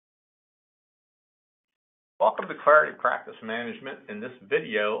Welcome to Clarity Practice Management. In this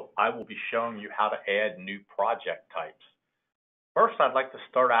video, I will be showing you how to add new project types. First, I'd like to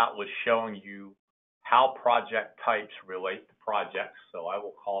start out with showing you how project types relate to projects. So I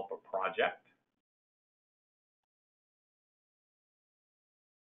will call up a project.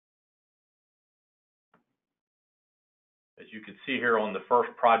 As you can see here on the first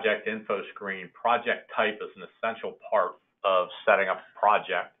project info screen, project type is an essential part of setting up a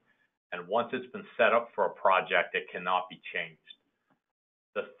project. And once it's been set up for a project, it cannot be changed.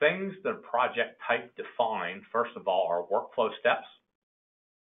 The things that a project type define, first of all, are workflow steps.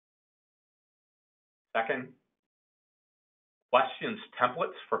 Second, questions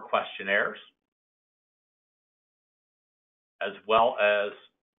templates for questionnaires, as well as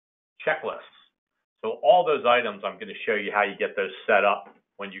checklists. So all those items, I'm going to show you how you get those set up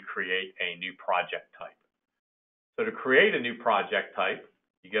when you create a new project type. So to create a new project type,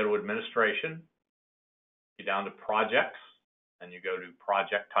 you go to Administration, you go down to Projects, and you go to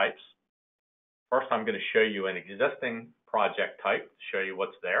Project Types. First, I'm going to show you an existing project type to show you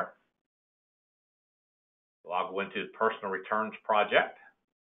what's there. So I'll go into the Personal Returns project.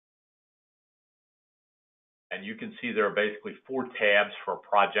 And you can see there are basically 4 tabs for a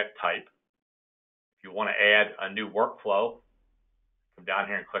project type. If you want to add a new workflow, come down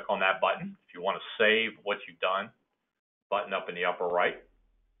here and click on that button. If you want to save what you've done, button up in the upper right.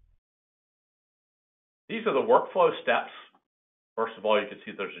 These are the workflow steps. First of all, you can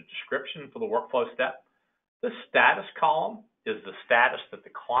see there's a description for the workflow step. The status column is the status that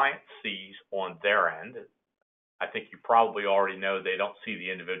the client sees on their end. I think you probably already know they don't see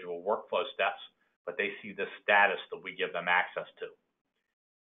the individual workflow steps, but they see the status that we give them access to.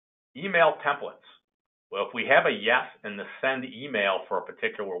 Email templates. Well, if we have a yes in the send email for a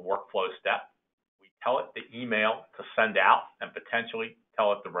particular workflow step, we tell it the email to send out and potentially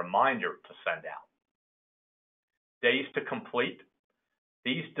tell it the reminder to send out. Days to complete.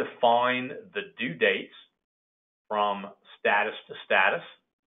 These define the due dates from status to status.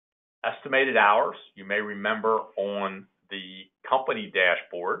 Estimated hours. You may remember on the company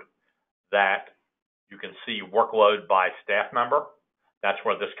dashboard that you can see workload by staff member. That's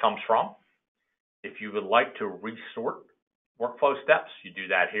where this comes from. If you would like to resort workflow steps, you do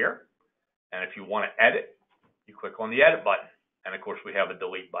that here. And if you want to edit, you click on the edit button. And of course, we have a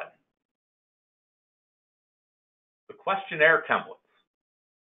delete button. The questionnaire templates.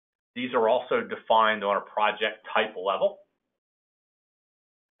 These are also defined on a project type level.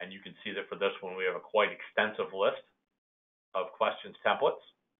 And you can see that for this one, we have a quite extensive list of questions templates.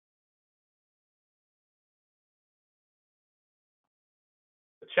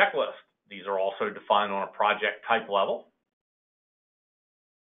 The checklist. These are also defined on a project type level.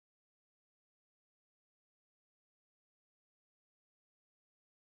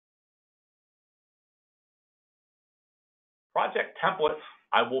 Project templates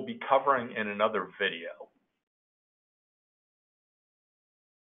I will be covering in another video.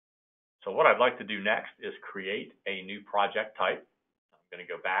 So what I'd like to do next is create a new project type. I'm going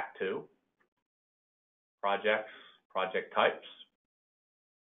to go back to Projects, Project Types.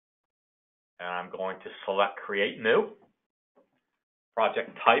 And I'm going to select Create New. Project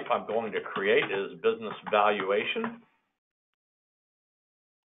type I'm going to create is Business Valuation.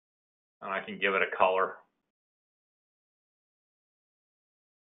 And I can give it a color.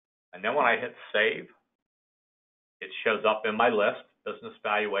 And then when I hit Save, it shows up in my list, Business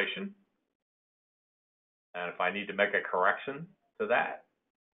Valuation. And if I need to make a correction to that,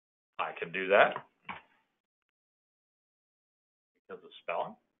 I can do that because of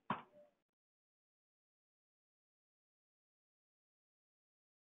spelling.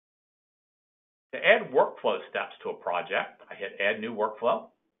 To add workflow steps to a project, I hit Add New Workflow.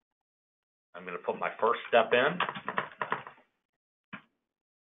 I'm going to put my first step in.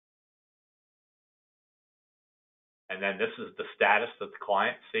 And then this is the status that the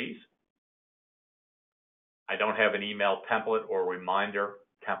client sees. I don't have an email template or reminder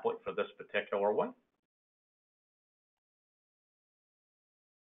template for this particular one.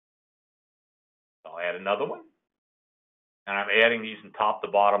 I'll add another one. And I'm adding these in top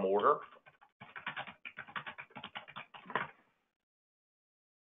to bottom order.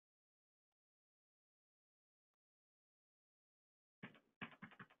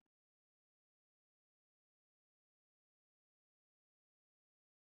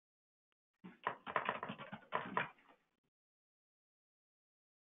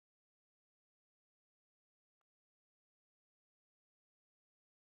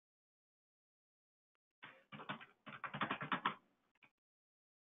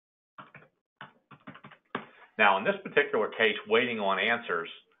 Now, in this particular case, waiting on answers,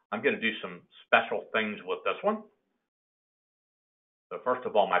 I'm going to do some special things with this one. So first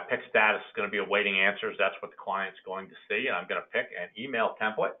of all, my pick status is going to be awaiting answers. That's what the client's going to see. And I'm going to pick an email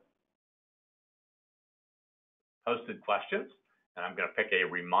template, posted questions, and I'm going to pick a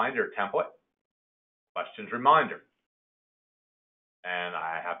reminder template, questions reminder. And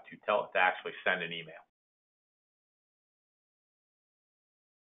I have to tell it to actually send an email.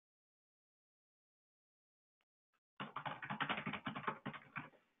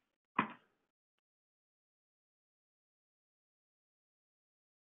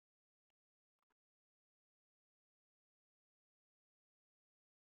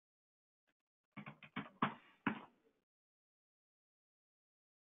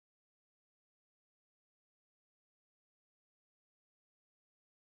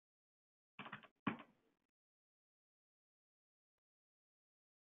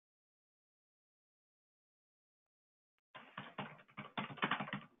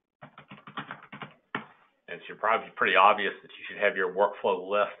 And it should probably be pretty obvious that you should have your workflow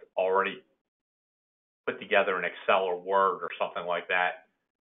list already put together in Excel or Word or something like that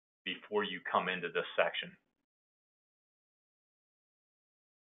before you come into this section.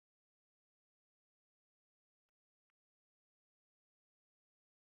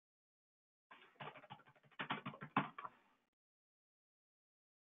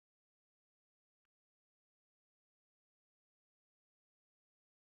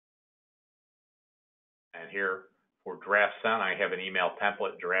 And here for draft sent, I have an email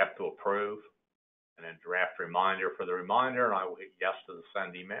template, draft to approve, and then draft reminder for the reminder, and I will hit yes to the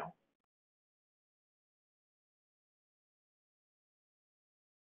send email.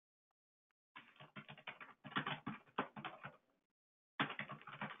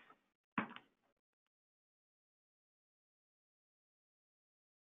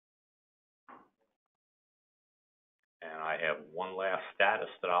 And I have one last status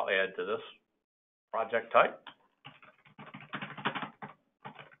that I'll add to this project type.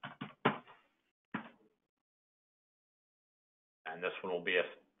 And this one will be a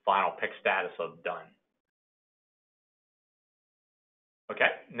final pick status of done. Okay,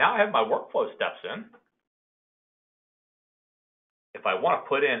 now I have my workflow steps in. If I want to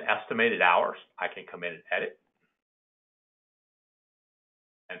put in estimated hours, I can come in and edit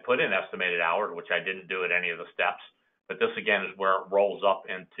and put in estimated hours, which I didn't do at any of the steps. But this, again, is where it rolls up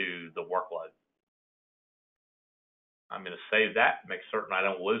into the workload. I'm going to save that, make certain I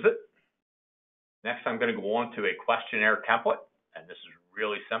don't lose it. Next, I'm going to go on to a questionnaire template, and this is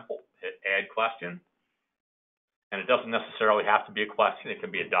really simple. Hit add question. And it doesn't necessarily have to be a question. It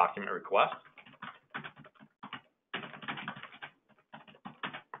can be a document request.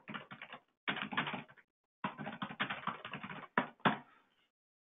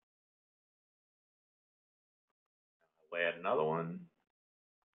 I'll add another one.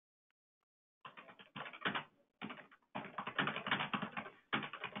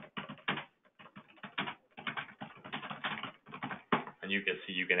 And you can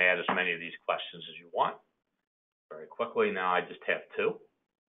see you can add as many of these questions as you want. Very quickly, now I just have 2.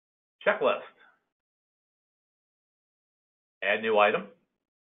 Checklist. Add new item.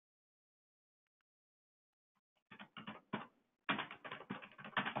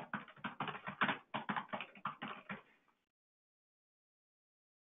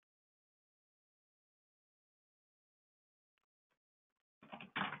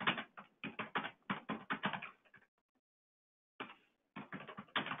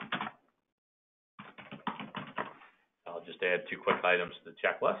 I'll just add 2 quick items to the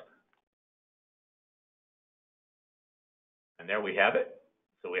checklist. And there we have it.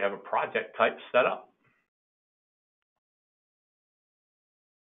 So we have a project type set up.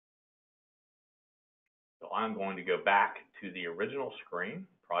 So I'm going to go back to the original screen,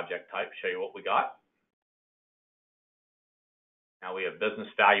 project type, show you what we got. Now we have business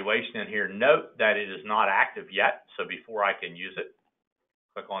valuation in here. Note that it is not active yet. So before I can use it,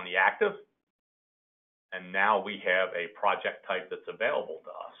 click on the active. And now we have a project type that's available to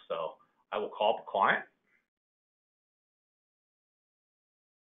us. So I will call the client.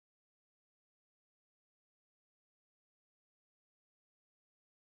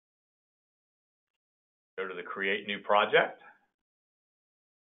 Go to the create new project.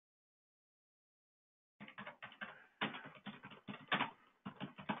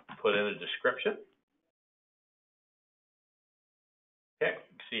 Put in a description. Okay,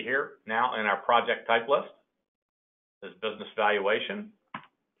 see here now in our project type list is business valuation.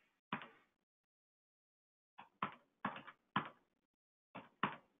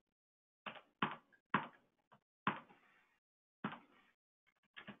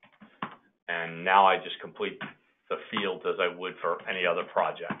 And now I just complete the fields as I would for any other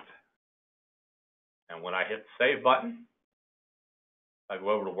project. And when I hit the Save button, I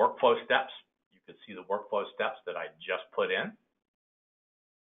go over to Workflow Steps. You can see the workflow steps that I just put in.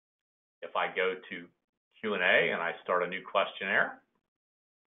 If I go to Q&A and I start a new questionnaire,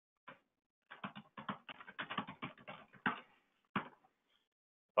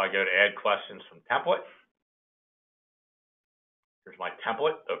 if I go to Add Questions from Template, here's my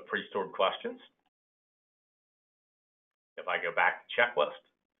template of pre-stored questions. If I go back to Checklist,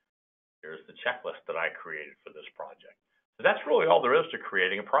 here's the checklist that I created for this project. So that's really all there is to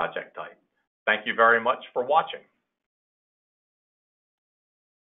creating a project type. Thank you very much for watching.